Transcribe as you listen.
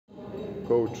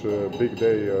coach, big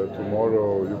day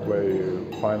tomorrow. You play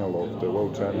final of the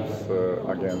World Champs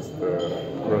against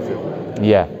Brazil.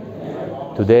 Yeah,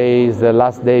 today is the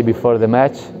last day before the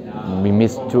match. We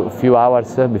missed a few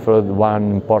hours before one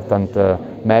important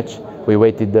match. We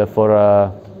waited for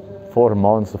 4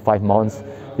 months, 5 months,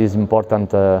 this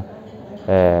important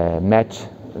match.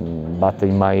 But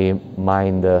in my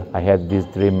mind, I had this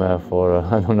dream for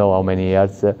I don't know how many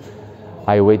years.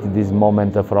 I waited this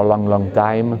moment for a long, long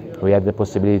time. We had the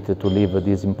possibility to live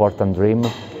this important dream.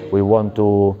 We want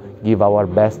to give our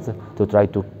best to try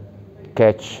to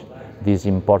catch this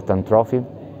important trophy.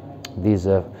 This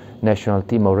national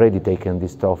team already taken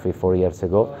this trophy 4 years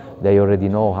ago. They already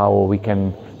know how we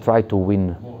can try to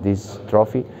win this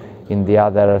trophy. In the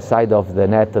other side of the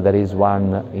net there is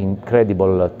one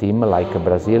incredible team like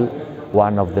Brazil,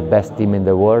 one of the best team in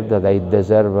the world. They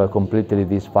deserve completely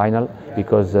this final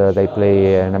because they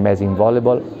play an amazing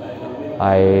volleyball.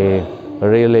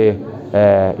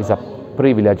 It's a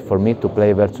privilege for me to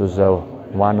play versus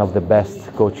one of the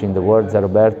best coach in the world,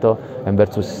 Roberto, and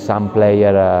versus some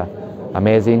player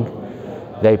amazing.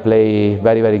 They play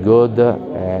very, very good.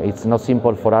 It's not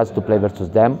simple for us to play versus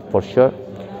them, for sure.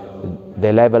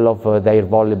 The level of their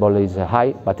volleyball is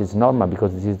high, but it's normal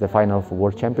because this is the final of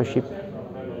World Championship.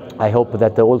 I hope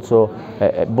that also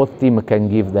both teams can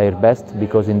give their best,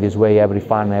 because in this way every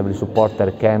fan, every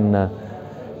supporter can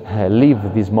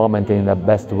live this moment in the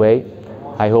best way.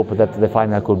 I hope that the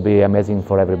final could be amazing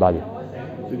for everybody.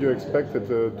 Did you expect it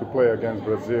to play against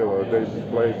Brazil? They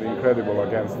played incredible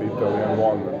against Italy and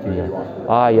won 3-1.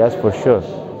 Ah, yes, for sure.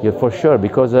 Yeah, for sure,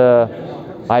 because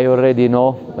I already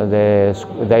know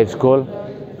their school.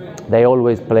 They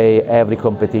always play every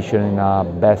competition in a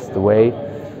best way.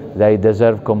 They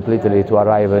deserve completely to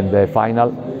arrive in the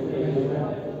final.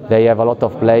 They have a lot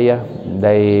of players.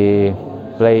 They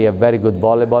play a very good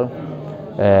volleyball.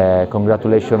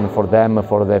 Congratulations for them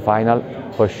for the final,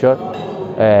 for sure.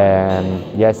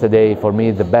 Yesterday, for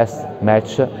me, the best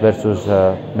match versus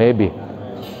maybe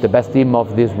the best team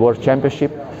of this World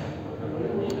Championship.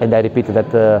 And I repeat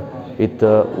that it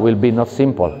will be not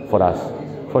simple for us,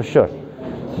 for sure.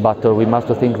 But we must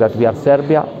think that we are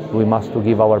Serbia. We must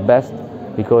give our best,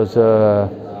 because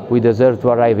we deserve to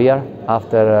arrive here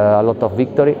after a lot of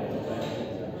victory,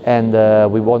 and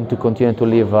we want to continue to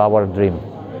live our dream.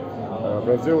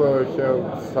 Brazil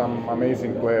have some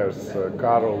amazing players.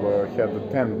 Carol had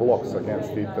 10 blocks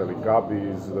against Italy.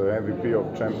 Gabi is the MVP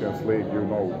of Champions League. You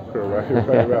know her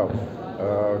very well.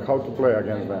 How to play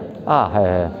against them?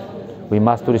 We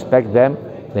must respect them.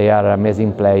 They are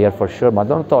amazing players for sure, but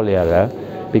not only her,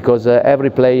 because every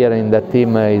player in the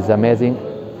team is amazing.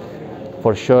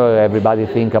 For sure, everybody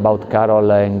think about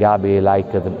Carol and Gabi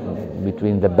like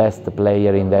between the best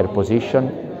player in their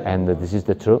position, and this is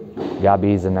the truth.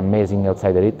 Gabi is an amazing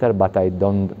outsider hitter, but I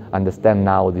don't understand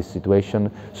now this situation,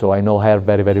 so I know her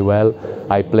very, very well.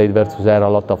 I played versus her a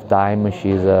lot of time.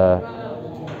 She's a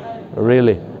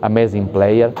really amazing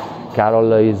player.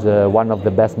 Carol is one of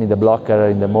the best middle blocker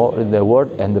in the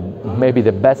world, and maybe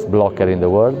the best blocker in the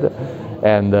world.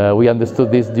 And we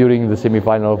understood this during the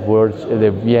semi-final of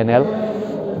the VNL.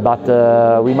 But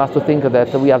we must think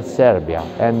that we are Serbia,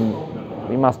 and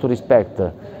we must respect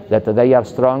that they are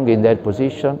strong in their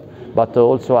position, but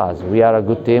also us. We are a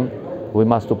good team. We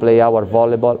must play our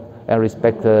volleyball and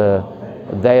respect their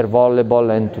volleyball,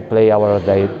 and to play our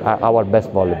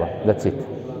best volleyball. That's it.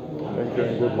 Thank you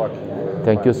and good luck.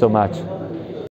 Thank you so much.